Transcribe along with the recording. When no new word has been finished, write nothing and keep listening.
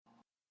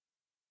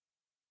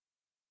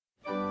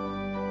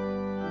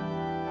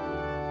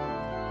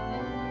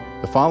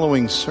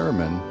following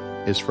sermon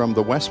is from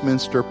the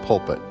Westminster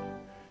pulpit,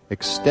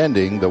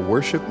 extending the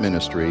worship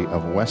ministry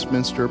of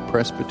Westminster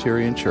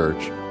Presbyterian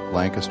Church,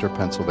 Lancaster,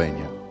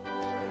 Pennsylvania.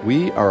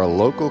 We are a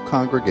local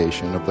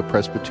congregation of the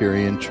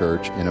Presbyterian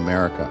Church in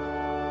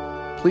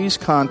America. Please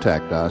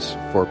contact us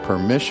for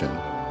permission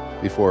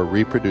before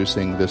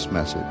reproducing this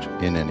message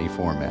in any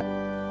format.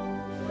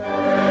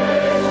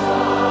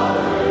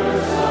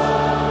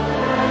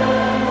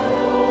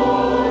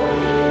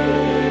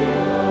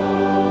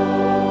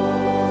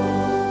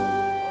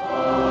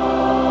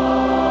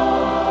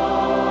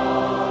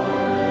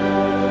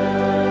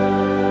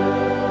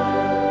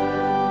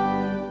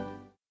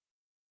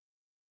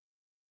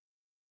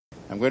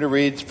 I'm going to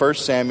read 1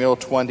 Samuel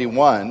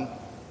 21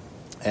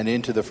 and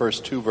into the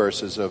first two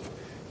verses of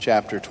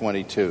chapter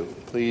 22.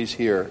 Please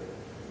hear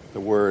the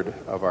word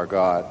of our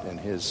God and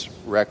his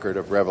record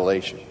of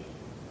revelation.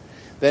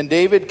 Then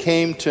David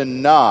came to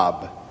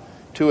Nob,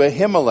 to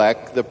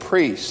Ahimelech the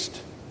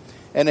priest.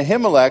 And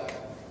Ahimelech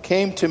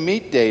came to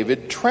meet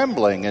David,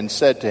 trembling, and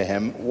said to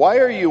him, "Why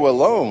are you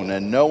alone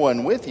and no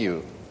one with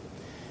you?"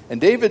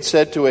 And David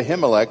said to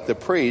Ahimelech the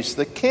priest,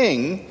 "The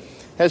king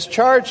has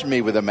charged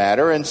me with a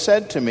matter and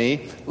said to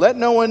me, 'Let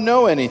no one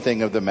know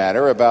anything of the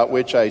matter about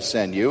which I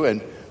send you and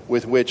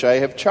with which I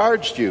have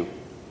charged you.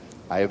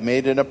 I have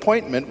made an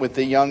appointment with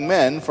the young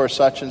men for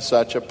such and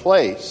such a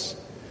place.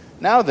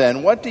 Now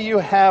then, what do you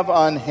have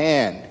on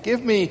hand?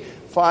 Give me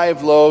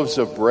 5 loaves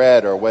of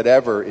bread or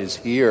whatever is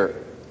here.'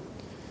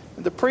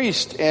 And the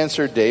priest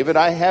answered David,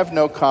 'I have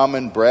no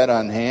common bread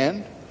on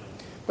hand,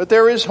 but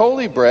there is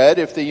holy bread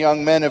if the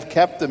young men have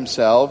kept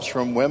themselves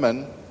from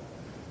women.'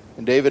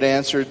 And David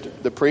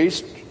answered the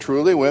priest,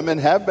 'Truly women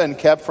have been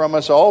kept from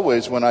us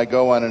always when I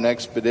go on an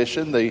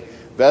expedition. The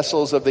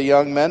vessels of the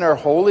young men are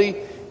holy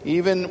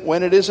even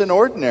when it is an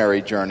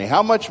ordinary journey.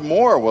 How much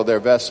more will their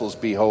vessels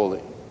be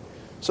holy?'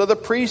 So the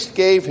priest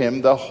gave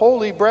him the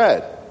holy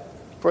bread,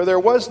 for there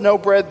was no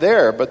bread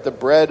there but the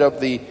bread of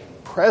the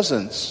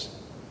presence,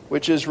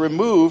 which is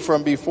removed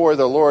from before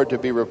the Lord to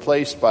be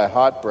replaced by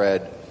hot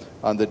bread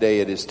on the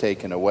day it is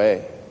taken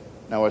away.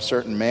 Now a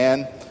certain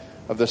man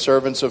of the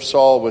servants of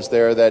Saul was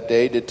there that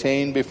day,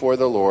 detained before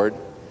the Lord.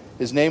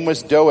 His name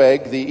was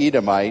Doeg the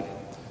Edomite,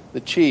 the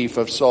chief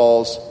of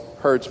Saul's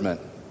herdsmen.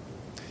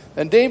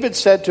 And David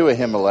said to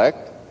Ahimelech,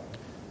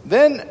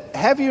 'Then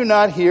have you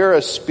not here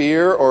a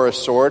spear or a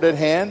sword at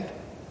hand?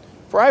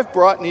 For I have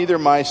brought neither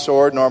my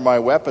sword nor my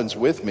weapons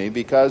with me,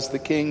 because the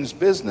king's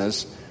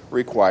business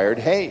required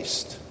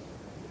haste.'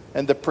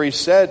 And the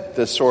priest said,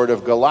 'The sword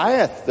of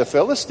Goliath, the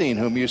Philistine,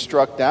 whom you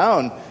struck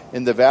down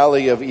in the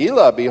valley of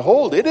Elah,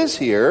 behold, it is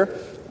here,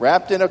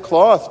 wrapped in a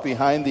cloth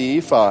behind the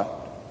ephod.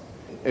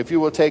 If you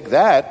will take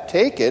that,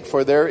 take it,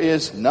 for there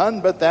is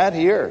none but that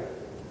here.'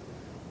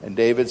 And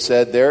David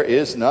said, 'There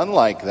is none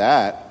like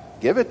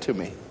that. Give it to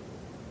me.'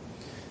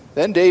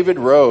 Then David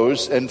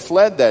rose and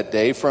fled that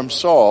day from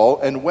Saul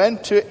and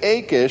went to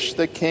Achish,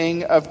 the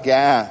king of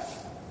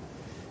Gath.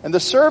 And the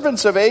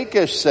servants of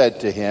Achish said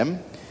to him,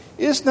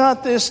 'Is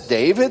not this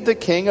David, the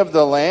king of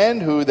the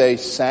land, who they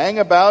sang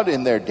about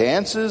in their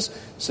dances,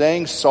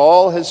 saying,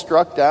 Saul has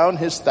struck down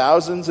his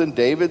thousands and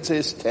David's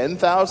his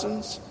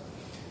 10,000s?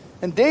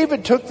 And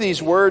David took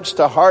these words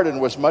to heart and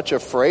was much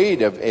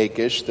afraid of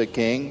Achish the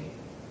king.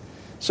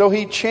 So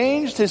he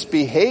changed his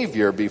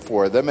behavior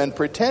before them and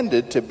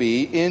pretended to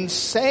be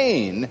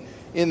insane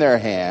in their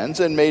hands,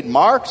 and made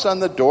marks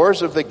on the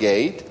doors of the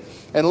gate,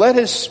 and let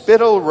his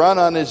spittle run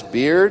on his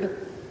beard.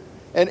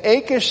 And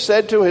Achish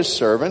said to his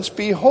servants,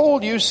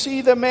 Behold, you see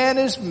the man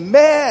is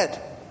mad.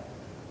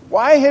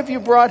 Why have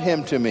you brought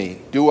him to me?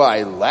 Do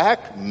I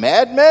lack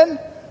madmen,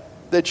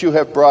 that you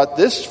have brought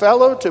this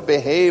fellow to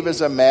behave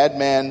as a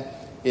madman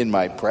in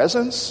my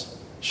presence?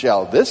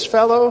 Shall this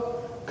fellow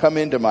come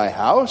into my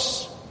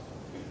house?'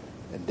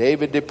 And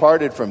David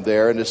departed from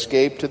there and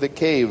escaped to the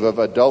cave of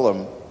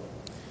Adullam.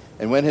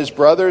 And when his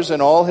brothers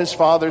and all his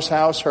father's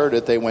house heard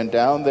it, they went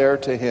down there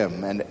to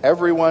him. And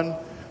everyone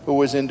who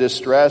was in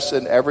distress,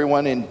 and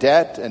everyone in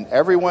debt, and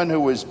everyone who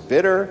was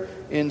bitter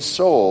in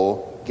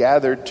soul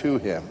gathered to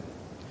him.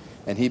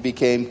 And he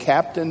became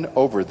captain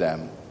over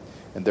them.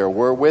 And there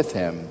were with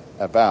him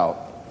about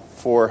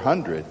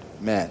 400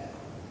 men.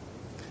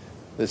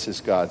 This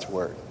is God's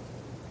word.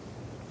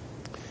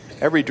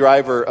 Every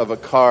driver of a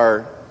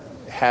car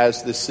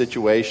has this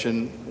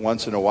situation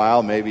once in a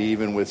while, maybe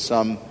even with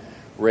some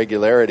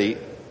regularity.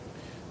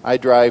 I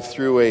drive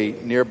through a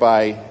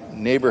nearby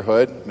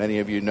neighborhood, many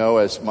of you know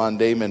as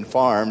Mondayman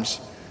Farms,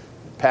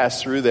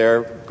 pass through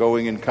there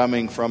going and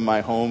coming from my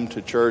home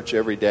to church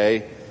every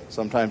day,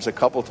 sometimes a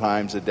couple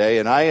times a day,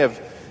 and I have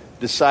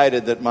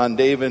decided that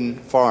Mondayman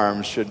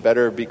Farms should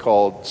better be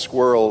called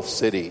Squirrel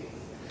City.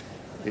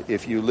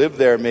 If you live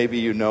there, maybe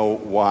you know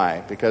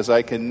why, because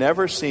I can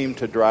never seem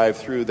to drive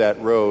through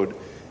that road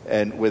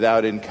and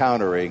without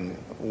encountering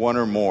one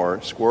or more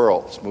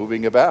squirrels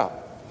moving about.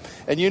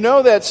 And you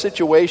know that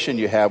situation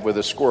you have with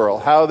a squirrel,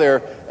 how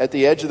they're at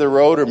the edge of the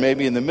road or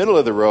maybe in the middle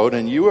of the road,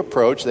 and you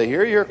approach, they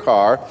hear your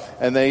car,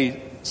 and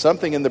they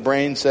something in the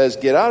brain says,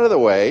 get out of the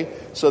way.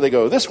 So they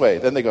go this way,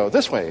 then they go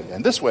this way,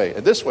 and this way,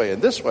 and this way,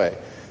 and this way.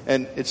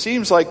 And it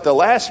seems like the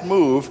last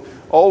move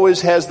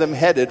always has them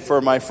headed for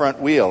my front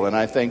wheel. And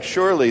I think,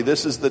 surely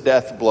this is the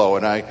death blow.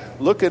 And I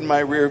look in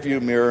my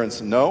rearview mirror and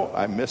say, no,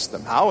 I missed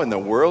them. How in the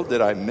world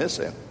did I miss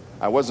him?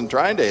 I wasn't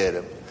trying to hit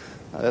him.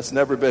 That's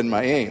never been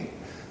my aim.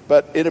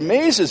 But it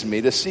amazes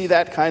me to see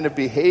that kind of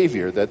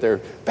behavior, that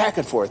they're back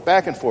and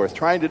forth,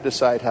 trying to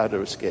decide how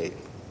to escape.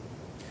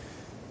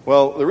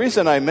 Well, the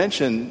reason I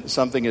mention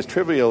something as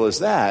trivial as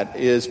that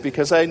is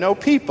because I know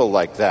people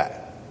like that.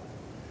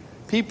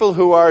 People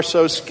who are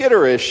so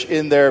skitterish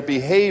in their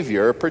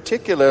behavior,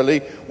 particularly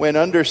when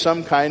under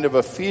some kind of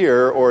a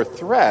fear or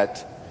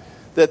threat,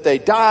 that they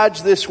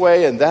dodge this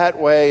way and that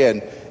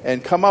way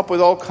and come up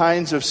with all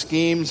kinds of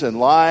schemes and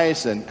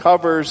lies and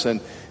covers,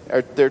 and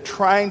they're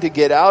trying to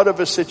get out of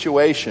a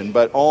situation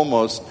but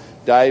almost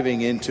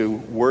diving into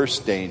worse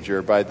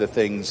danger by the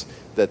things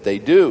that they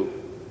do.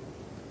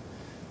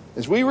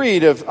 As we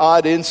read of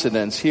odd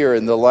incidents here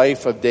in the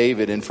life of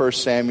David in 1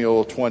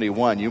 Samuel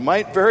 21, you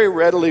might very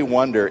readily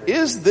wonder,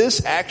 is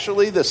this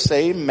actually the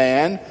same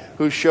man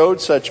who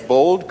showed such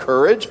bold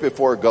courage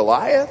before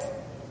Goliath?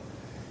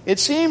 It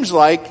seems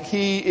like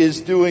he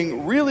is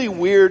doing really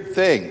weird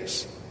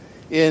things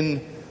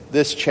in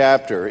this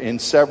chapter in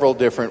several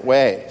different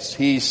ways.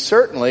 He's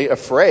certainly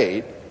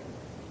afraid.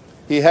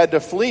 He had to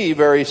flee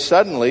very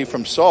suddenly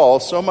from Saul,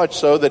 so much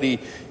so that he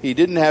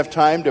didn't have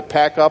time to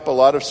pack up a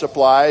lot of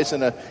supplies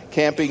and a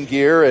camping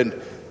gear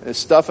and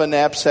stuff a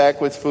knapsack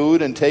with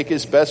food and take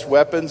his best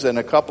weapons and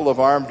a couple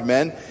of armed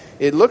men.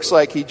 It looks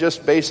like he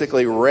just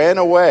basically ran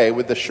away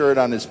with the shirt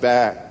on his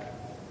back.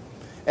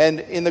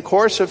 And in the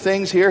course of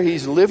things here,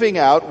 he's living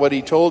out what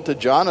he told to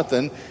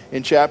Jonathan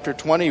in chapter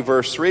 20,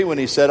 verse 3, when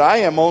he said, I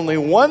am only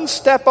one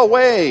step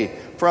away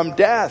from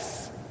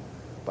death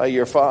by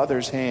your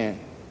father's hand.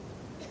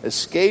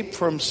 Escape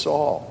from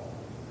Saul,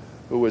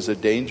 who was a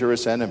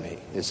dangerous enemy,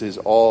 is his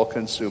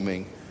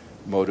all-consuming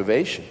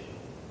motivation.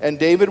 And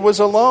David was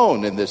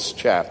alone in this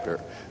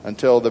chapter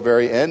until the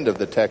very end of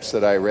the text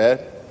that I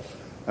read.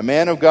 A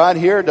man of God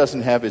here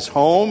doesn't have his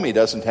home, he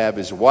doesn't have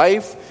his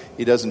wife,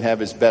 he doesn't have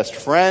his best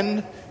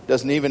friend,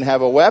 doesn't even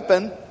have a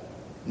weapon.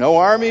 No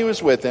army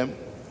was with him.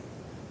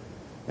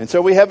 And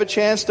so we have a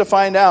chance to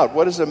find out,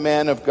 what does a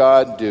man of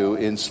God do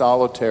in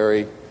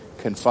solitary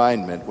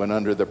confinement when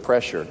under the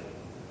pressure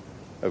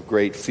of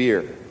great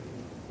fear?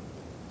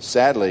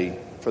 Sadly,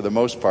 for the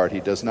most part, he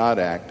does not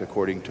act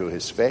according to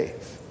his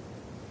faith.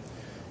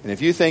 And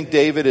if you think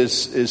David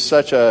is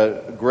such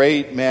a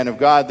great man of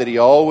God that he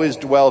always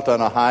dwelt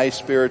on a high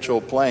spiritual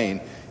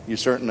plane, you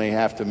certainly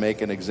have to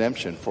make an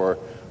exemption for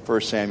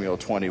 1 Samuel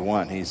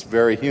 21. He's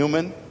very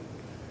human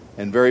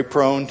and very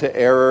prone to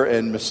error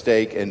and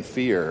mistake and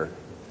fear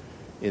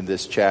in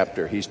this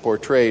chapter. He's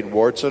portrayed,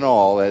 warts and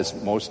all, as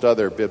most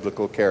other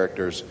biblical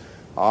characters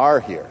are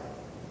here.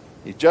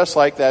 He's just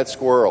like that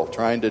squirrel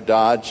trying to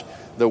dodge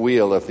the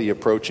wheel of the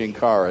approaching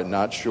car and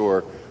not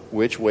sure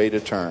which way to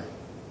turn.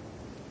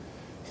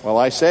 Well,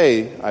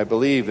 I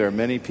believe there are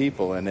many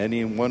people, and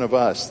any one of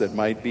us, that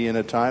might be in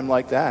a time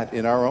like that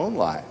in our own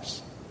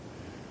lives,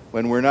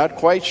 when we're not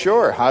quite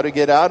sure how to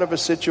get out of a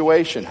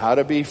situation, how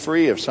to be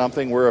free of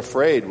something we're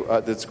afraid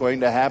that's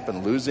going to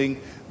happen, losing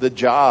the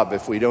job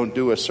if we don't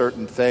do a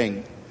certain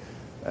thing,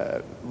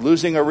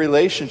 losing a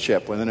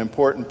relationship with an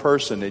important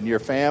person in your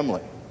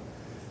family.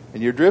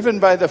 And you're driven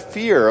by the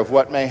fear of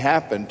what may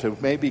happen to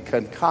maybe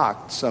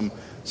concoct some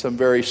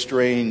very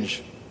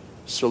strange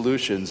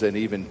solutions and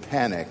even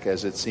panic,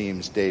 as it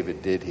seems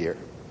David did here.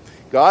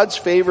 God's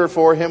favor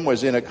for him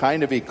was in a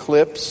kind of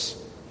eclipse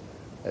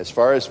as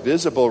far as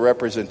visible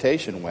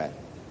representation went.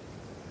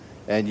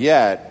 And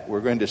yet,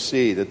 we're going to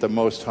see that the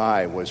Most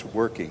High was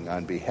working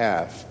on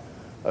behalf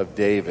of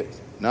David.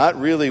 Not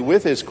really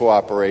with his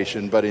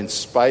cooperation, but in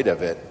spite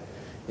of it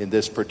in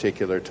this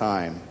particular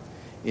time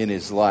in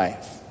his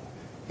life.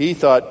 He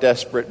thought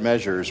desperate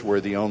measures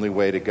were the only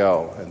way to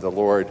go, and the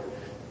Lord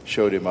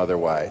showed him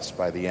otherwise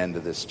by the end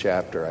of this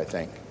chapter, I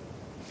think.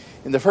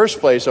 In the first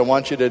place, I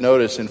want you to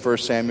notice in 1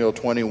 Samuel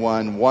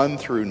 21, 1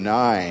 through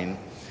 9,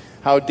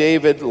 how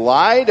David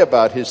lied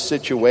about his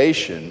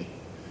situation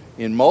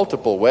in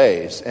multiple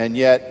ways, and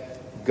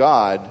yet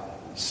God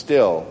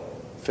still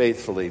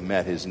faithfully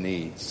met his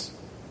needs.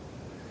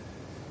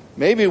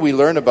 Maybe we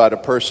learn about a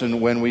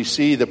person when we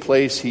see the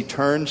place he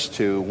turns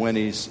to when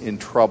he's in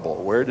trouble.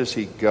 Where does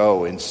he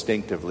go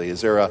instinctively?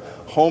 Is there a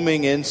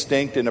homing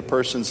instinct in a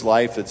person's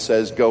life that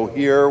says, go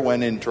here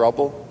when in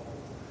trouble?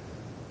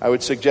 I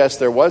would suggest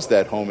there was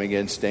that homing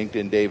instinct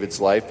in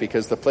David's life,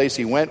 because the place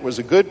he went was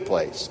a good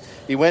place.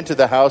 He went to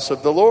the house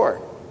of the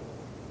Lord.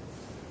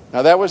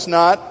 Now, that was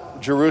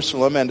not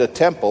Jerusalem and a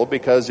temple,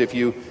 because if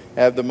you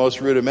have the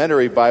most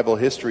rudimentary Bible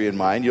history in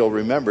mind, you'll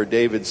remember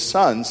David's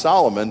son,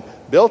 Solomon,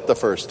 built the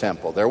first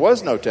temple. There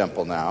was no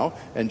temple now,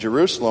 and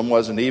Jerusalem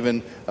wasn't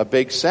even a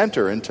big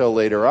center until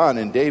later on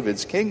in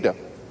David's kingdom.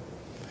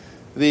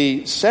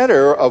 The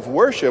center of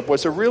worship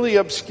was a really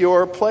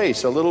obscure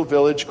place, a little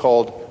village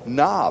called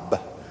Nob,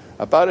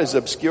 about as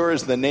obscure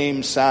as the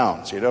name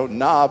sounds.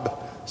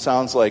 Nob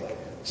sounds like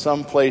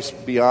some place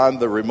beyond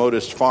the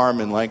remotest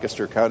farm in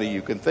Lancaster County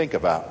you can think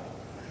about.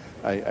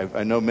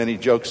 I know many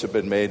jokes have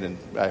been made, and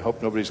I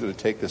hope nobody's going to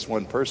take this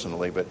one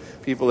personally, but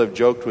people have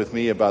joked with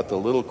me about the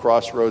little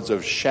crossroads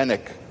of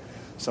Shennick.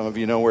 Some of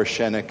you know where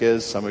Shennick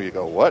is. Some of you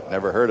go, what?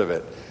 Never heard of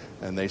it.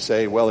 And they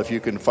say, well, if you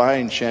can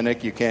find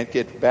Shennick, you can't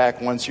get back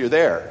once you're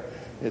there.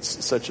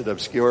 It's such an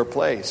obscure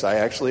place. I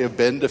actually have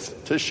been to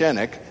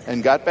Shennick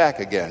and got back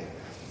again.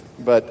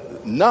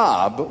 But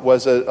Nob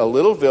was a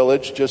little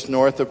village just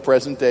north of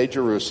present-day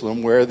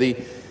Jerusalem where the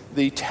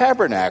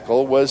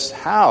tabernacle was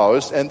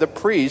housed and the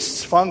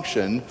priests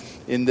functioned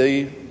in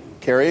the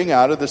carrying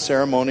out of the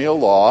ceremonial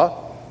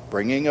law,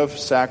 bringing of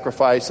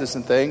sacrifices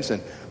and things,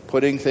 and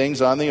putting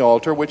things on the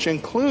altar, which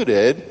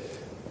included,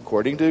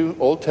 according to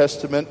Old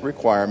Testament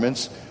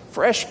requirements,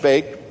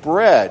 fresh-baked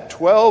bread,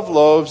 12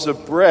 loaves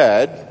of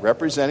bread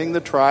representing the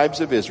tribes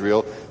of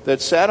Israel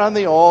that sat on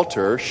the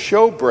altar,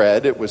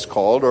 showbread it was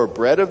called, or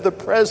bread of the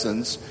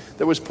presence,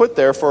 that was put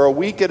there for a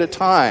week at a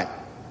time.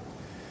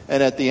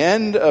 And at the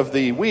end of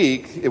the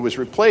week, it was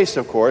replaced,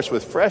 of course,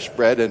 with fresh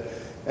bread,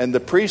 and the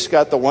priest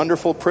got the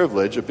wonderful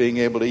privilege of being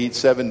able to eat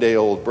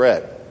 7-day-old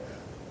bread.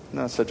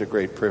 Not such a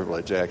great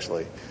privilege,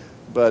 actually,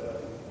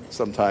 but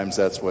sometimes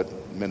that's what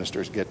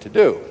ministers get to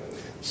do.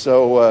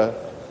 So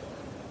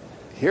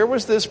here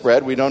was this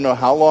bread. We don't know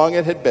how long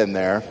it had been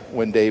there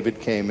when David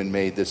came and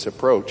made this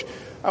approach.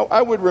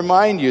 I would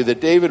remind you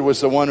that David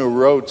was the one who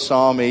wrote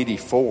Psalm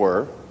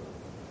 84.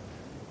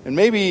 And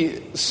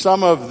maybe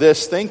some of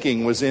this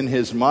thinking was in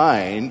his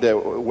mind, that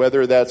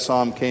whether that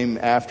psalm came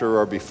after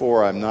or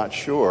before, I'm not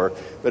sure.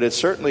 But it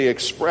certainly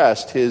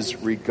expressed his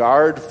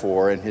regard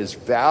for and his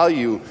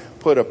value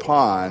put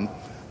upon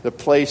the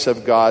place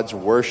of God's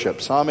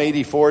worship. Psalm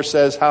 84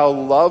 says, "How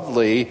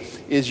lovely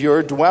is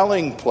your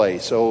dwelling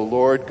place, O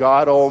Lord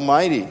God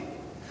Almighty.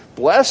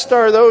 Blessed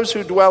are those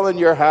who dwell in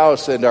your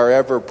house and are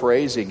ever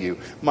praising you.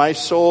 My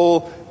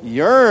soul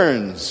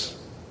yearns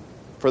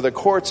for the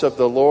courts of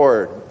the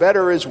Lord.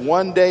 Better is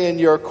one day in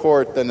your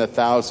court than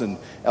 1,000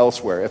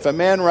 elsewhere." If a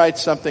man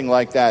writes something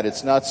like that,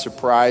 it's not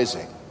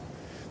surprising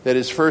that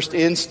his first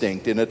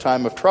instinct in a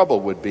time of trouble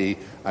would be,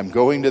 I'm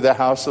going to the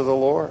house of the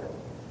Lord.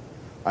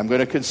 I'm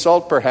going to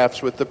consult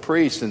perhaps with the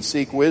priest and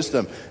seek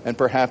wisdom and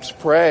perhaps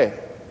pray.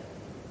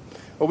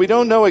 Well, we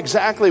don't know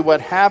exactly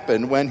what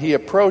happened when he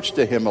approached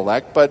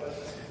Ahimelech, but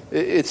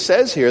it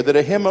says here that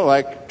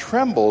Ahimelech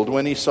trembled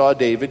when he saw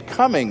David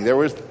coming.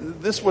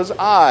 This was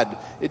odd.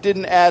 It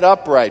didn't add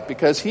up right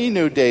because he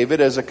knew David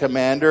as a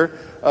commander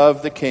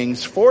of the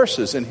king's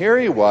forces. And here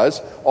he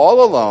was,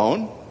 all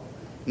alone,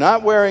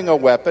 not wearing a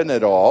weapon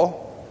at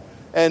all.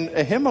 And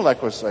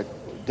Ahimelech was like,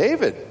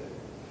 David,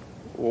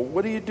 well,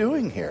 what are you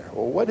doing here?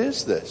 Well, what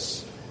is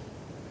this?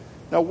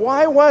 Now,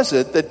 why was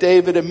it that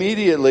David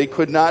immediately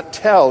could not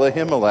tell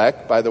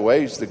Ahimelech? By the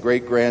way, he's the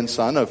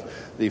great-grandson of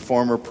the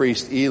former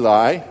priest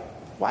Eli.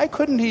 Why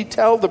couldn't he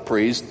tell the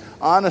priest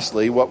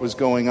honestly what was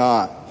going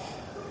on?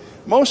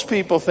 Most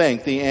people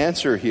think the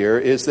answer here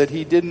is that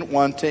he didn't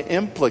want to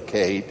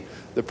implicate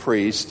the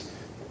priest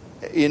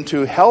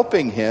into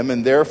helping him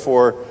and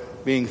therefore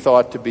being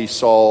thought to be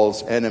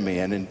Saul's enemy.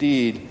 And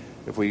indeed,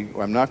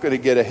 I'm not going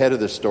to get ahead of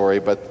the story,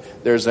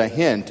 but there's a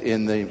hint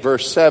in the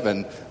verse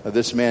 7 of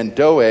this man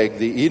Doeg,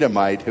 the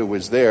Edomite, who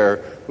was there,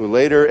 who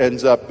later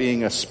ends up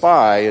being a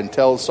spy and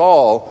tells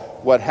Saul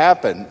what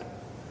happened.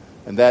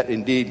 And that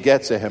indeed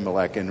gets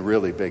Ahimelech in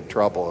really big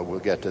trouble, and we'll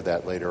get to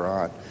that later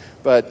on.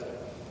 But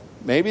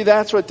maybe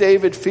that's what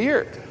David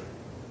feared,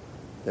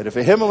 that if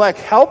Ahimelech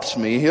helps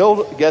me,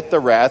 he'll get the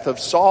wrath of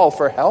Saul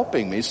for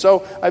helping me.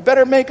 So I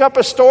better make up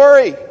a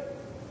story.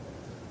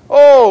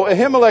 Oh,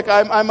 Ahimelech,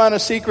 I'm on a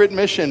secret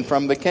mission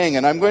from the king,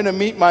 and I'm going to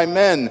meet my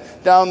men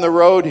down the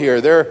road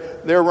here. They're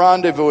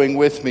rendezvousing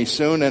with me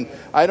soon, and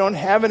I don't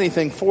have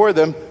anything for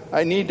them.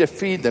 I need to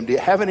feed them. Do you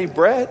have any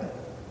bread?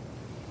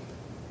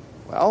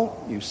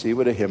 Well, you see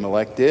what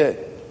Ahimelech did.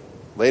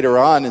 Later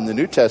on in the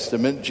New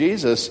Testament,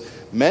 Jesus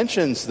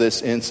mentions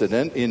this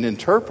incident in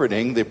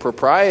interpreting the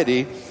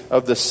propriety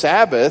of the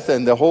Sabbath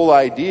and the whole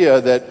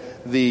idea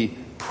that the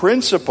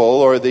principle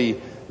or the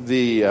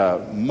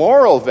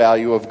moral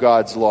value of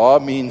God's law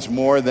means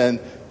more than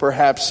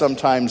perhaps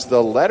sometimes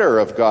the letter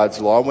of God's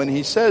law, when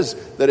he says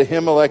that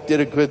Ahimelech did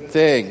a good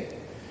thing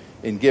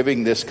in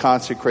giving this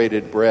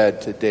consecrated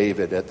bread to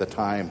David at the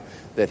time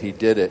that he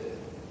did it.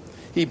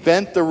 He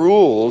bent the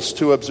rules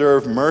to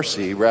observe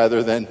mercy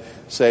rather than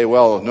say,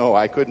 well, no,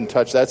 I couldn't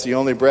touch, that's the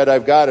only bread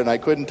I've got and I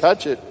couldn't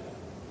touch it.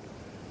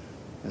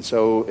 And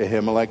so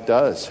Ahimelech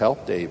does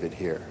help David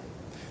here.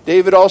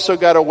 David also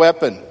got a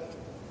weapon.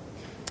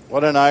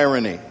 What an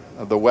irony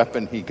of the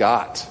weapon he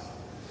got.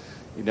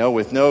 You know,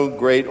 with no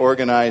great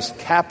organized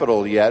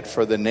capital yet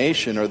for the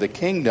nation or the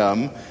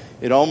kingdom,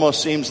 it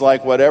almost seems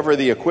like whatever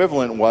the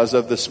equivalent was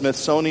of the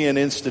Smithsonian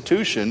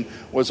Institution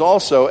was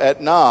also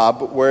at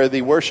Nob, where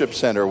the worship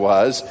center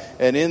was.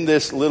 And in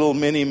this little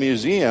mini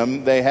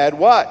museum, they had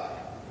what?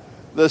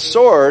 The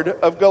sword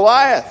of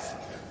Goliath.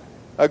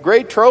 A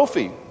great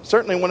trophy.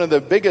 Certainly one of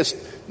the biggest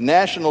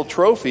national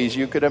trophies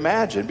you could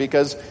imagine,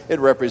 because it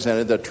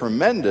represented a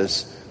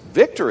tremendous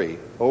victory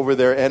over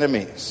their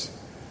enemies.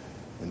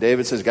 And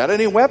David says, got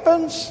any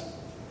weapons?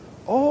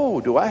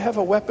 Oh, do I have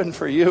a weapon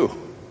for you?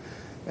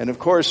 And of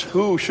course,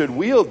 who should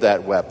wield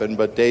that weapon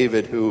but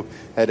David, who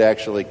had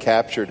actually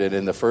captured it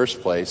in the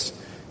first place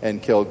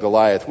and killed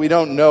Goliath. We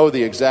don't know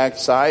the exact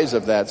size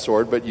of that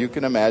sword, but you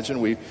can imagine,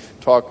 we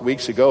talked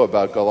weeks ago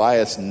about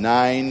Goliath's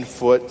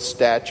 9-foot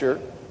stature.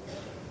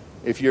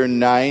 If you're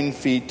 9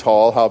 feet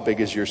tall, how big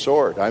is your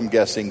sword? I'm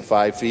guessing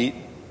 5 feet.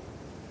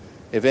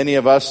 If any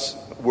of us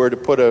were to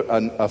put a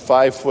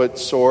 5-foot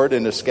sword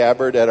in a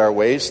scabbard at our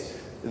waist,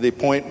 the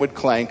point would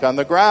clank on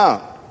the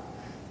ground.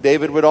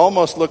 David would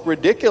almost look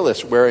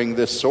ridiculous wearing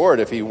this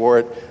sword if he wore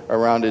it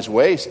around his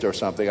waist or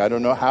something. I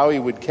don't know how he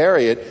would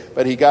carry it,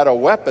 but he got a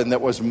weapon that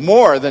was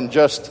more than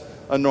just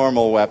a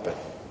normal weapon,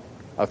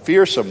 a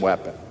fearsome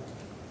weapon,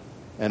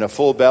 and a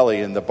full belly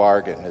in the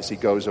bargain as he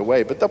goes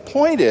away. But the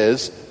point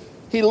is,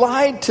 he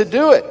lied to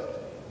do it.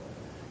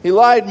 He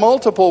lied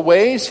multiple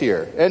ways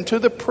here, and to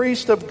the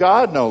priest of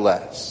God, no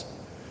less.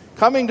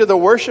 Coming to the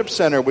worship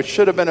center, which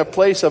should have been a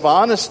place of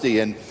honesty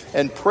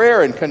and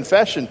prayer and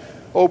confession.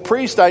 Oh,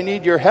 priest, I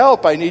need your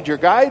help. I need your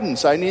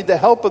guidance. I need the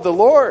help of the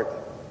Lord.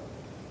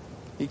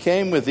 He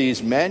came with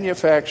these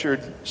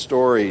manufactured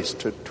stories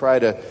to try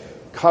to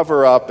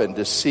cover up and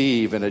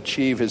deceive and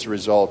achieve his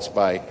results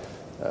by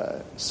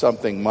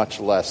something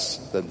much less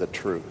than the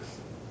truth.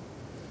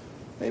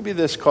 Maybe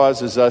this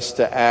causes us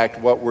to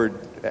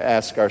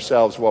ask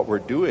ourselves what we're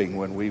doing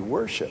when we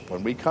worship,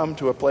 when we come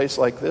to a place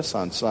like this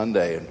on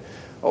Sunday and,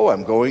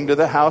 I'm going to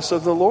the house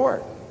of the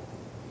Lord.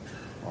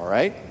 All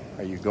right?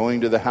 Are you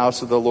going to the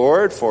house of the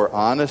Lord for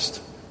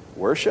honest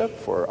worship,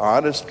 for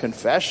honest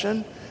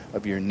confession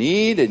of your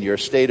need and your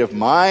state of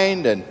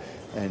mind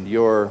and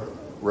your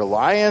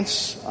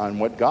reliance on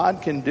what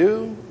God can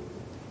do?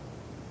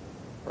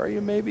 Or are you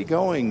maybe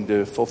going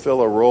to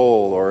fulfill a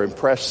role or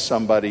impress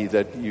somebody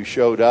that you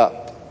showed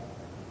up,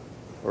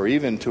 or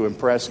even to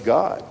impress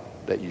God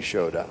that you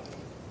showed up?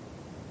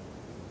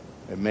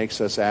 It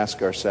makes us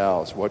ask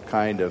ourselves what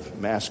kind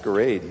of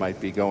masquerade might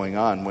be going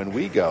on when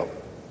we go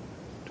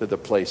to the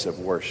place of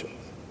worship.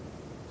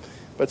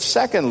 But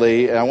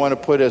secondly, I want to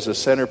put as a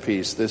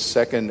centerpiece this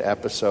second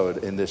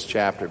episode in this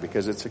chapter,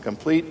 because it's a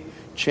complete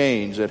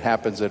change that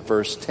happens at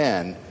verse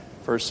 10,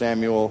 1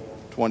 Samuel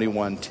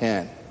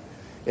 21:10.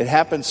 It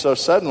happens so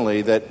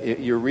suddenly that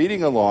you're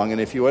reading along,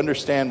 and if you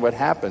understand what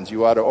happens,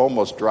 you ought to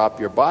almost drop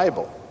your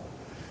Bible.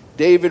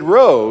 David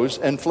rose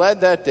and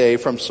fled that day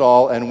from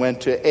Saul and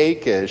went to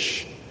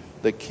Achish,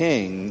 the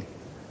king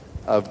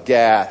of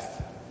Gath.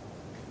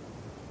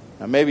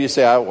 Now maybe you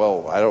say,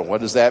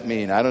 what does that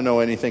mean? I don't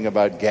know anything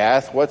about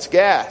Gath. What's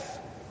Gath?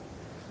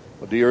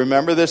 Well, do you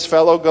remember this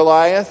fellow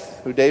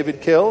Goliath who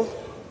David killed?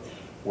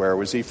 Where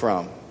was he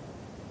from?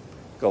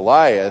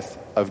 Goliath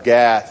of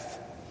Gath.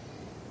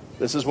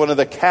 This is one of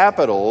the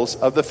capitals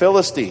of the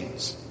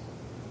Philistines,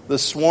 the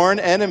sworn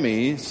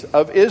enemies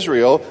of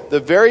Israel, the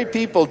very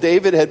people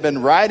David had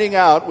been riding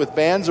out with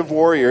bands of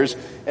warriors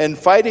and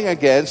fighting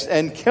against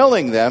and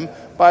killing them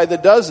by the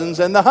dozens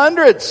and the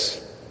hundreds.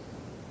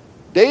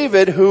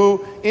 David,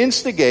 who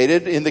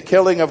instigated in the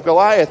killing of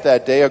Goliath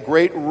that day a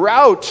great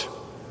rout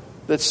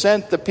that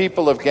sent the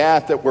people of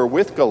Gath that were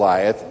with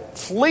Goliath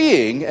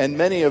fleeing, and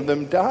many of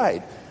them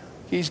died.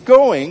 He's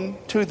going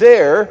to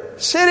their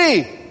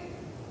city.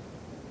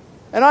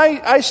 And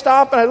I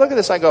stop and I look at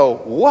this, I go,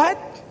 what?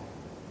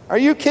 Are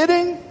you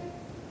kidding?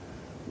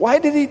 Why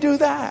did he do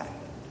that?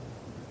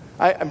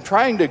 I'm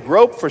trying to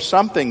grope for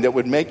something that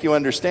would make you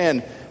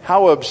understand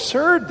how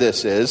absurd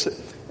this is.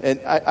 And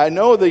I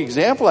know the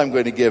example I'm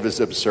going to give is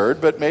absurd,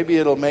 but maybe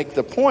it'll make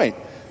the point.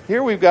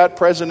 Here we've got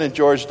President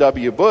George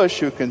W. Bush,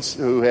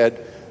 who had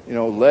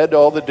led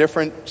all the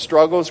different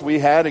struggles we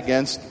had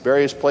against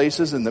various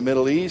places in the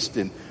Middle East,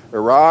 in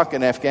Iraq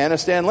and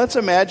Afghanistan. Let's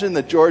imagine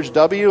that George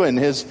W. in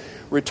his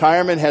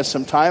retirement has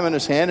some time on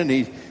his hand, and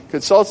he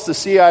consults the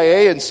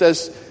CIA and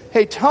says,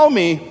 hey, tell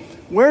me,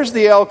 where's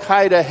the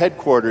Al-Qaeda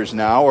headquarters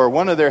now, or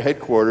one of their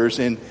headquarters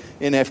in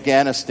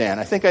Afghanistan?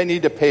 I think I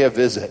need to pay a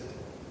visit.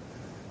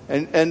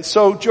 And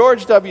so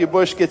George W.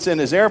 Bush gets in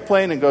his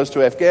airplane and goes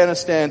to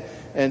Afghanistan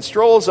and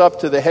strolls up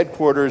to the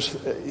headquarters,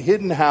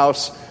 hidden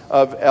house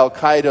of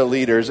Al-Qaeda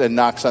leaders, and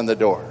knocks on the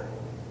door.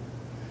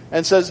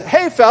 And says,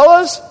 hey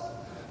fellas,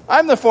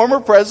 I'm the former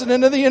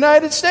president of the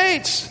United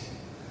States.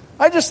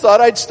 I just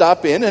thought I'd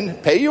stop in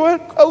and pay you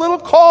a little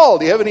call.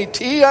 Do you have any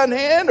tea on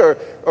hand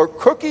or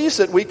cookies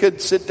that we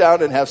could sit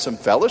down and have some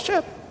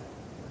fellowship?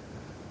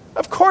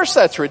 Of course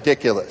that's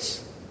ridiculous.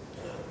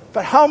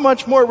 But how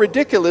much more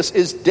ridiculous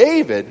is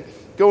David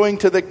going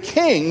to the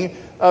king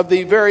of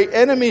the very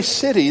enemy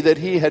city that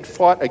he had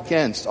fought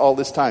against all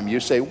this time? You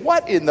say,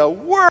 what in the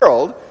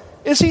world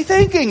is he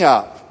thinking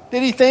of?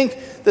 Did he think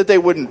that they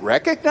wouldn't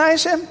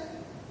recognize him?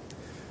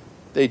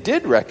 They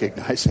did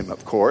recognize him,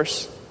 of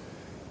course.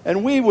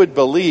 And we would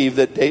believe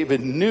that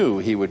David knew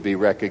he would be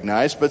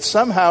recognized, but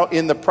somehow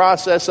in the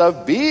process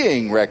of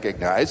being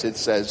recognized, it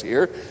says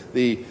here,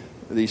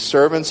 the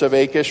servants of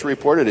Achish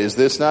reported, is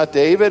this not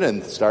David?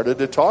 And started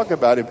to talk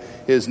about him.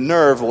 His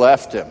nerve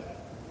left him.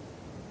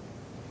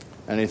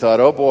 And he thought,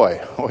 oh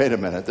boy, wait a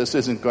minute, this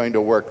isn't going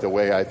to work the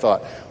way I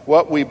thought.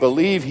 What we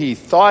believe he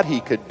thought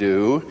he could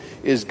do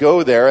is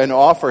go there and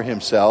offer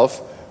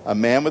himself, a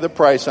man with a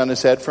price on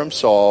his head from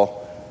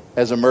Saul,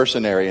 as a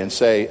mercenary and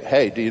say,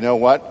 hey, do you know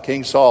what?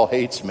 King Saul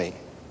hates me.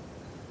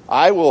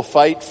 I will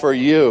fight for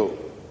you.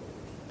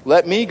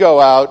 Let me go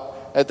out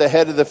at the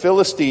head of the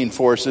Philistine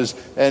forces,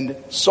 and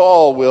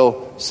Saul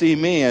will see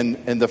me,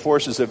 and the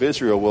forces of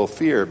Israel will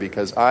fear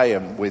because I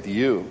am with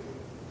you.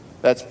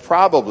 That's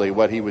probably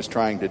what he was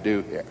trying to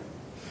do here.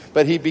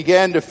 But he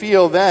began to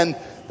feel then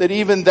that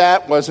even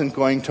that wasn't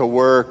going to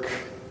work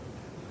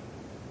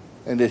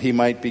and that he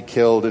might be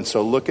killed. And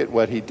so look at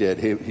what he did.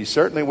 He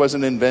certainly was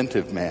an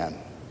inventive man.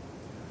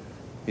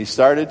 He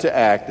started to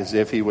act as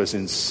if he was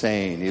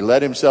insane. He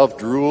let himself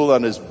drool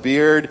on his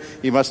beard.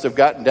 He must have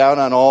gotten down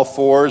on all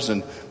fours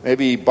and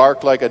maybe he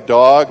barked like a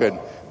dog and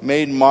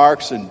made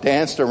marks and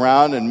danced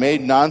around and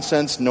made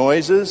nonsense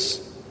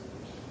noises.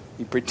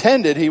 He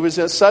pretended he was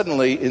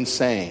suddenly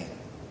insane.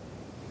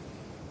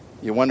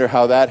 You wonder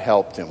how that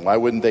helped him. Why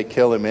wouldn't they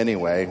kill him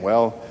anyway?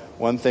 Well,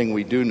 one thing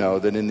we do know,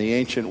 that in the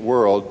ancient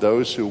world,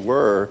 those who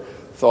were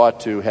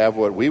thought to have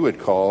what we would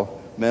call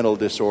mental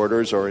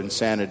disorders or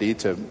insanity,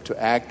 to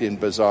act in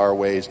bizarre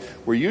ways,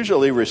 were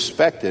usually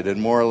respected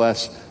and more or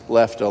less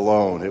left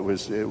alone. It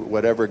was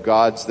whatever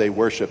gods they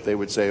worshiped, they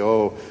would say,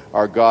 oh,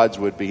 our gods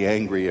would be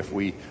angry if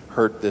we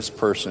hurt this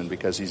person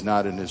because he's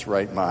not in his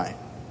right mind.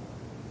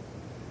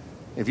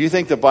 If you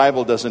think the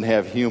Bible doesn't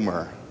have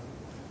humor,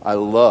 I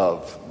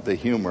love the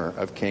humor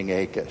of King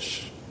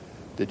Achish.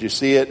 Did you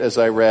see it as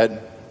I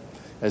read?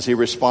 As he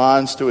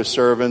responds to his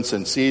servants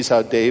and sees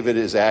how David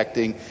is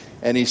acting,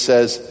 and he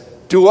says,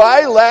 do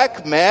I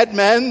lack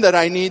madmen that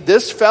I need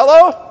this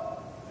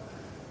fellow?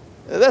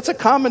 That's a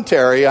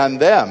commentary on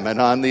them and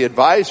on the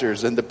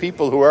advisors and the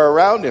people who are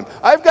around him.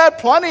 I've got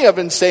plenty of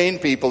insane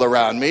people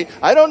around me.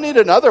 I don't need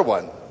another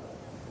one.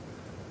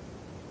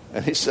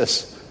 And he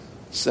says,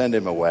 send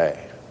him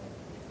away.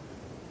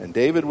 And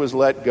David was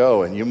let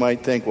go. And you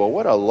might think, well,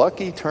 what a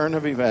lucky turn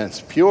of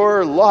events.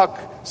 Pure luck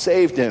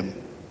saved him.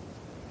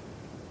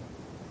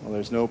 Well,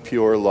 there's no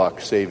pure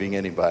luck saving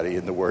anybody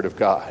in the Word of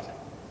God.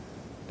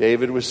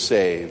 David was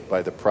saved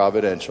by the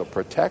providential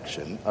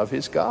protection of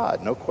his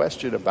God. No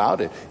question about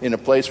it. In a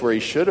place where he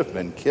should have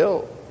been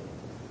killed.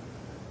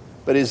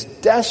 But his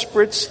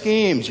desperate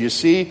schemes, you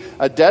see,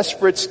 a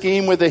desperate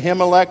scheme with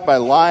Ahimelech by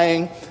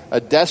lying,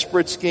 a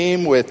desperate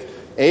scheme with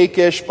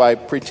Achish by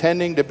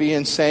pretending to be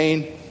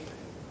insane,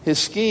 his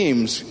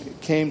schemes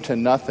came to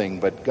nothing,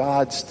 but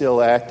God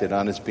still acted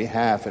on his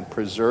behalf and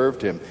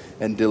preserved him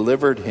and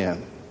delivered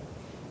him.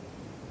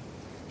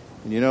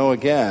 You know,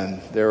 again,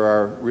 there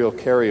are real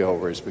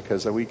carryovers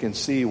because we can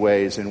see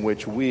ways in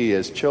which we,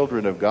 as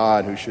children of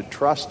God who should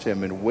trust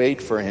him and wait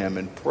for him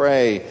and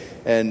pray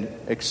and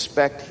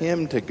expect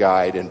him to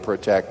guide and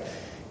protect,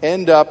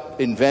 end up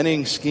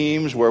inventing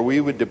schemes where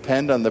we would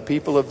depend on the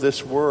people of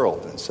this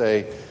world and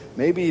say,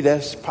 maybe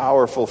this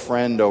powerful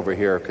friend over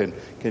here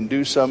can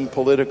do some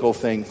political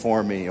thing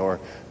for me, or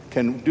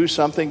can do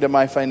something to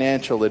my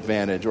financial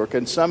advantage, or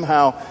can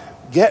somehow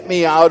get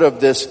me out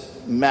of this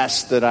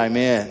mess that I'm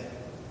in.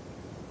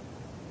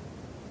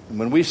 And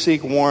when we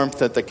seek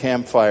warmth at the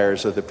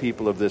campfires of the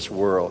people of this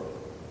world,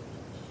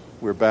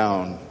 we're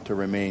bound to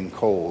remain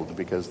cold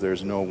because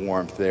there's no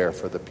warmth there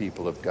for the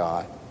people of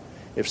God.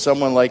 If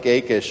someone like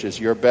Achish is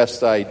your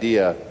best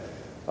idea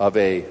of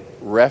a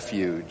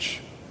refuge,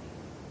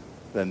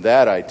 then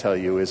that, I tell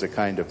you, is a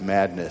kind of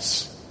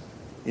madness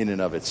in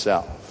and of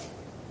itself.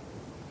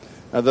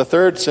 Now, the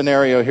third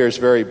scenario here is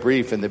very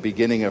brief in the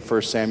beginning of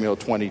 1 Samuel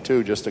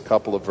 22, just a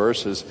couple of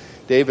verses.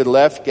 David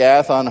left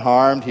Gath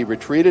unharmed. He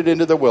retreated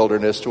into the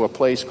wilderness to a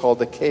place called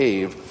the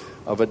Cave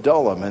of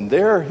Adullam. And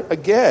there,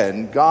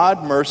 again,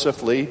 God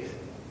mercifully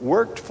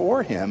worked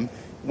for him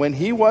when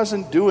he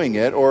wasn't doing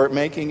it or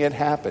making it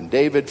happen.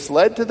 David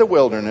fled to the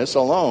wilderness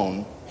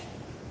alone,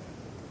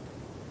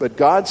 but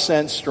God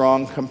sent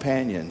strong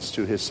companions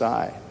to his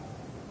side.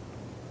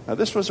 Now,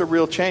 this was a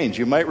real change.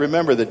 You might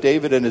remember that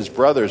David and his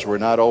brothers were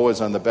not always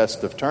on the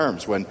best of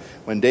terms.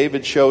 When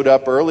David showed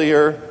up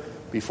earlier,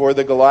 before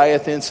the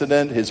Goliath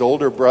incident, his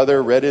older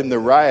brother read him the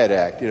riot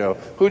act. You know,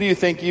 who do you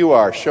think you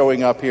are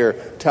showing up here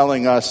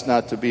telling us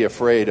not to be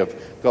afraid of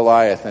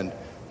Goliath? And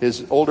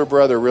his older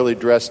brother really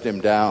dressed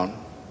him down.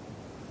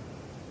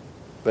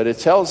 But it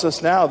tells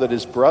us now that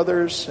his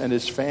brothers and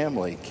his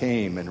family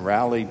came and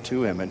rallied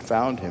to him and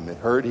found him and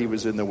heard he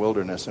was in the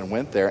wilderness and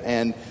went there.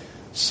 And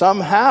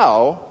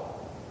somehow,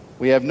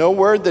 we have no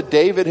word that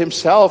David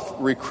himself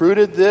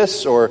recruited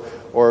this or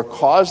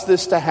caused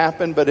this to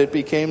happen, but it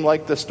became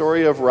like the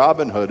story of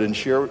Robin Hood in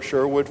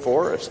Sherwood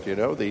Forest, you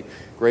know, the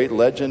great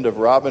legend of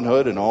Robin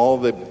Hood and all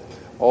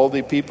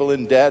the people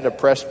in debt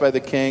oppressed by the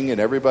king and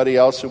everybody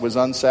else who was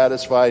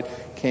unsatisfied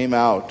came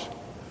out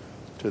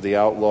to the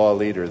outlaw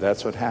leader.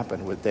 That's what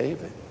happened with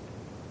David.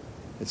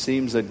 It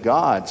seems that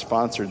God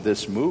sponsored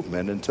this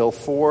movement until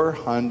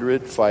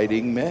 400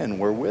 fighting men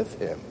were with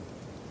him.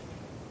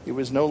 He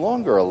was no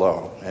longer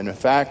alone. And in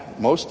fact,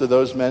 most of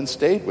those men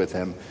stayed with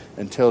him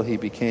until he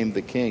became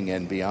the king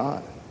and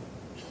beyond.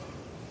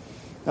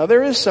 Now,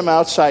 there is some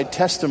outside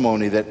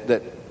testimony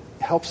that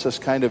helps us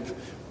kind of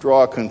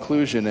draw a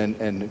conclusion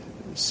and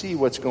see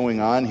what's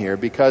going on here,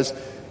 because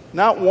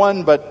not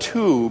one but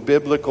two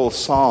biblical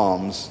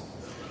psalms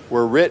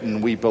were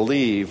written, we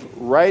believe,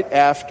 right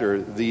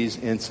after these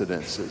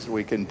incidences.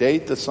 We can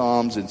date the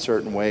psalms in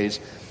certain ways,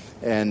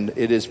 and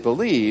it is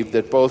believed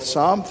that both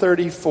Psalm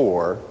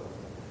 34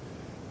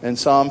 and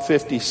Psalm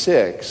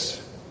 56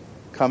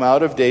 come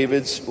out of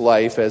David's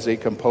life as a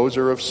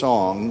composer of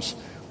songs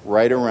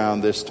right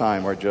around this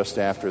time or just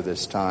after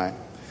this time.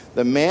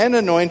 The man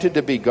anointed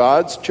to be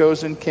God's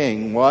chosen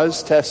king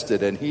was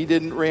tested, and he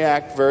didn't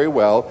react very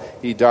well.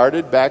 He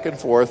darted back and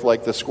forth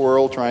like the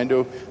squirrel trying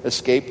to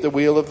escape the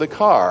wheel of the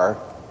car,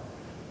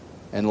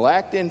 and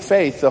lacked in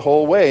faith the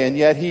whole way. And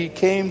yet he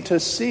came to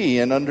see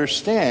and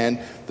understand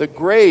the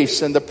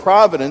grace and the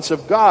providence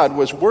of God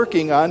was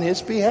working on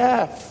his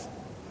behalf.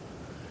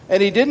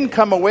 And he didn't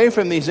come away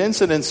from these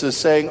incidences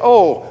saying,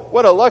 "Oh,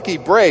 what a lucky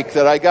break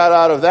that I got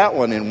out of that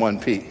one in one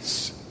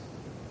piece."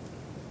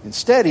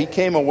 Instead, he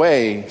came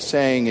away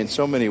saying in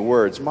so many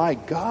words, "My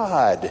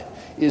God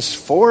is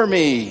for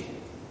me."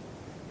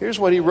 Here's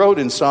what he wrote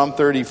in Psalm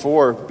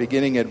 34,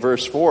 beginning at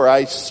verse 4.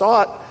 "I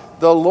sought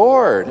the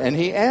Lord, and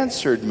he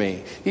answered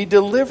me. He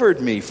delivered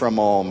me from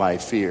all my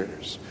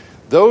fears.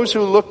 Those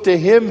who look to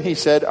him," he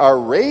said, "are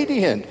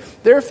radiant.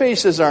 Their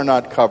faces are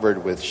not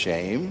covered with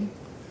shame.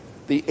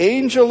 The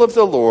angel of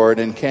the Lord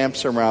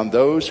encamps around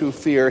those who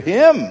fear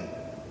him,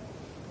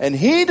 and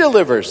he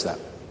delivers them."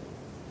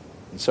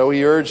 And so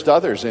he urged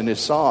others in his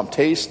psalm,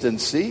 "Taste and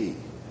see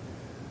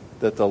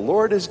that the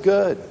Lord is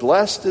good.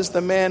 Blessed is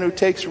the man who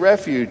takes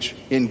refuge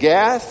in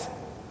Gath."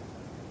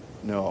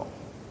 No,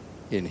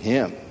 in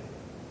him.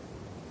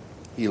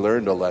 He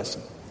learned a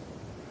lesson.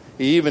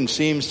 He even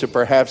seems to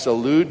perhaps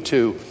allude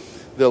to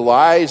the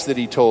lies that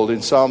he told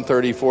in Psalm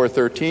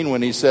 34:13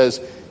 when he says,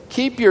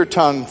 "Keep your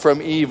tongue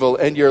from evil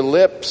and your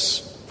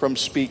lips from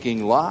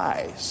speaking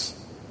lies."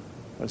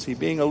 Was he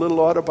being a little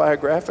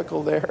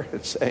autobiographical there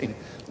and saying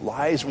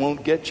lies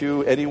won't get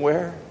you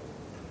anywhere?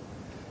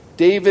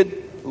 David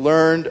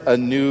learned a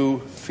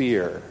new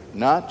fear,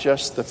 not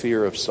just the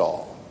fear of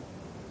Saul,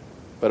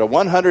 but a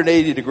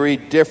 180-degree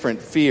different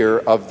fear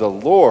of the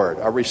Lord,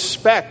 a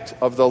respect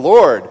of the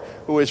Lord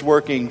who is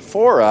working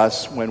for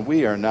us when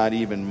we are not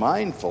even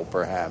mindful,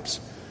 perhaps,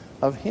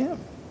 of him.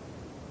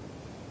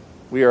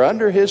 We are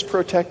under his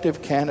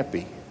protective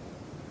canopy,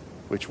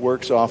 which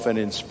works often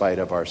in spite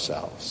of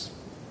ourselves.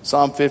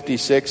 Psalm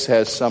 56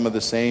 has some of the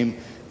same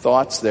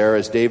thoughts there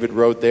as David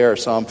wrote there.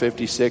 Psalm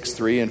 56,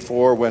 3 and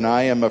 4, "When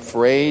I am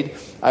afraid,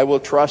 I will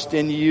trust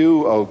in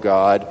you, O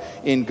God.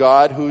 In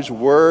God whose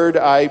word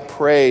I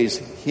praise,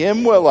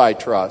 him will I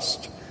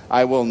trust.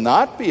 I will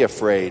not be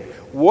afraid.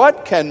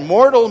 What can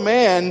mortal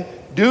man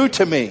do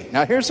to me?"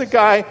 Now here's a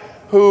guy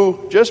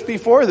who, just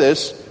before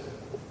this,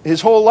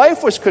 his whole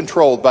life was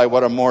controlled by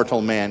what a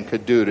mortal man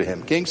could do to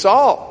him, King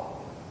Saul.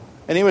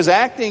 And he was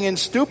acting in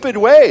stupid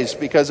ways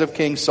because of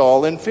King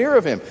Saul in fear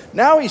of him.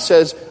 Now he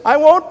says, "I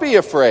won't be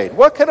afraid.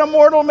 What can a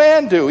mortal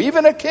man do?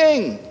 Even a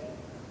king.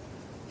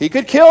 He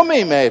could kill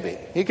me maybe.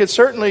 He could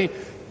certainly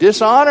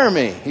dishonor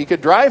me. He could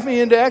drive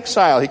me into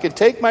exile. He could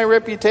take my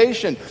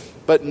reputation.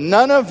 But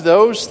none of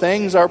those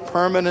things are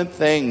permanent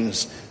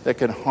things that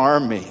can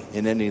harm me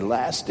in any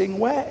lasting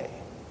way."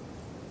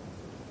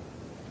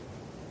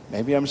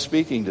 Maybe I'm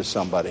speaking to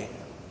somebody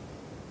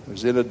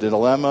who's in a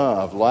dilemma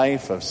of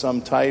life of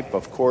some type,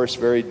 of course,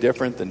 very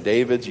different than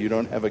David's. You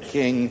don't have a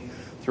king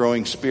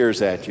throwing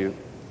spears at you.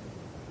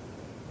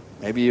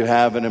 Maybe you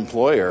have an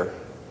employer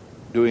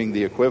doing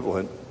the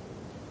equivalent.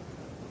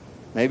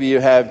 Maybe you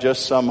have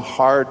just some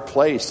hard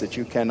place that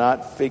you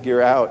cannot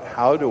figure out,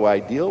 how do I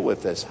deal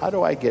with this? How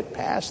do I get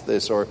past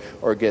this or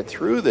get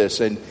through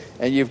this? And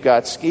you've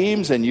got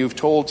schemes and you've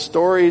told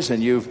stories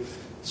and you've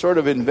sort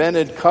of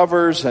invented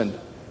covers, and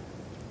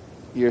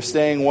you're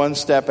staying one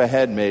step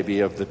ahead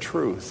maybe of the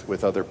truth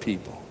with other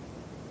people.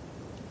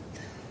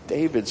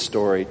 David's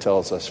story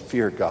tells us,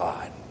 fear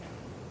God,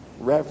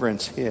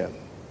 reverence him,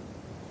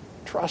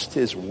 trust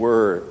his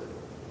word.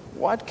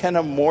 What can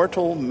a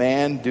mortal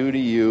man do to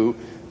you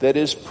that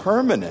is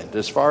permanent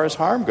as far as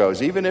harm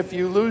goes? Even if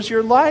you lose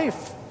your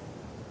life,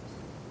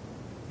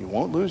 you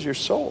won't lose your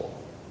soul.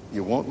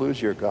 You won't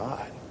lose your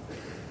God.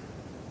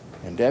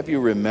 And have you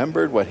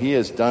remembered what he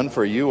has done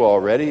for you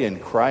already in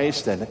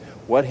Christ, and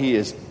what he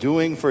is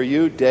doing for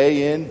you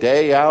day in,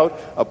 day out,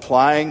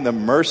 applying the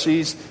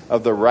mercies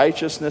of the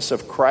righteousness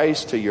of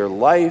Christ to your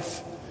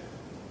life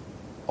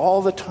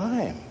all the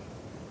time,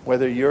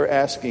 whether you're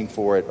asking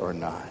for it or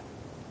not?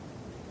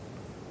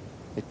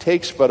 It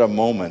takes but a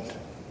moment,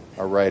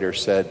 a writer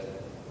said,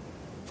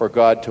 for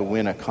God to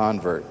win a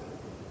convert.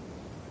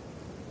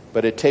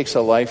 But it takes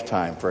a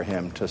lifetime for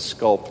him to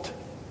sculpt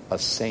a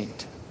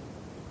saint.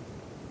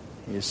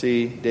 You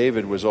see,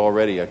 David was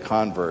already a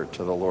convert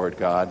to the Lord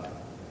God,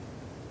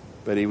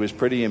 but he was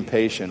pretty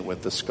impatient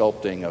with the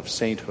sculpting of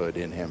sainthood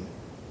in him.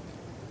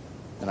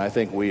 And I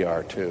think we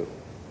are too.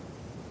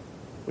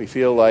 We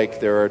feel like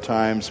there are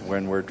times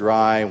when we're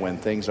dry, when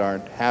things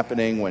aren't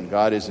happening, when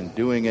God isn't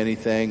doing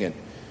anything, and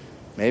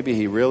Maybe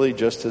he really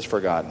just has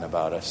forgotten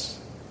about us.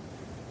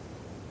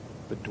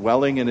 But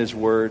dwelling in his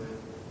word,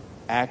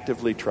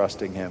 actively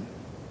trusting him,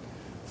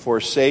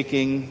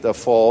 forsaking the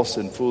false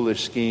and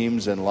foolish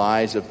schemes and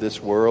lies of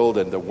this world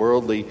and the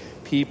worldly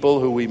people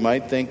who we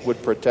might think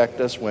would protect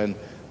us when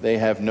they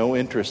have no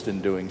interest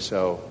in doing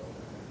so,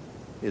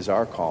 is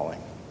our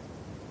calling.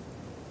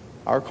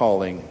 Our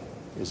calling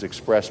is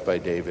expressed by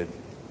David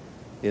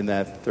in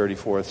that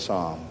 34th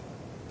Psalm.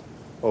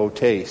 "O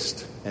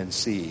taste and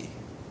see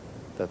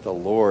that the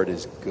Lord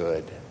is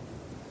good.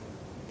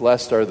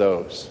 Blessed are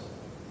those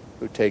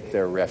who take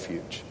their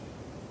refuge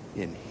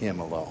in him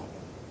alone."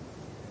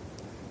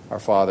 Our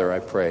Father, I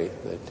pray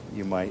that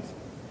you might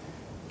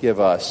give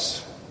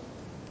us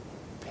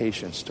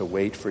patience to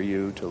wait for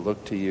you, to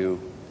look to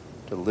you,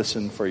 to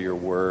listen for your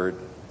word,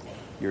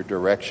 your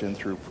direction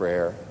through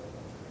prayer.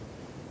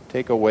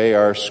 Take away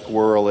our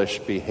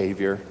squirrelish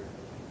behavior,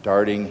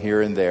 darting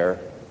here and there,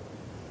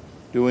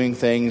 doing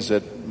things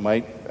that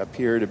might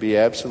appear to be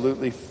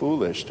absolutely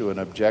foolish to an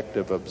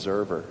objective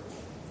observer.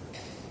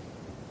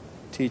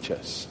 Teach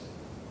us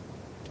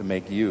to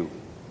make you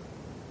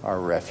our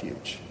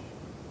refuge.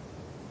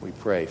 We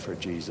pray for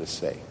Jesus'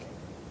 sake.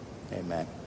 Amen.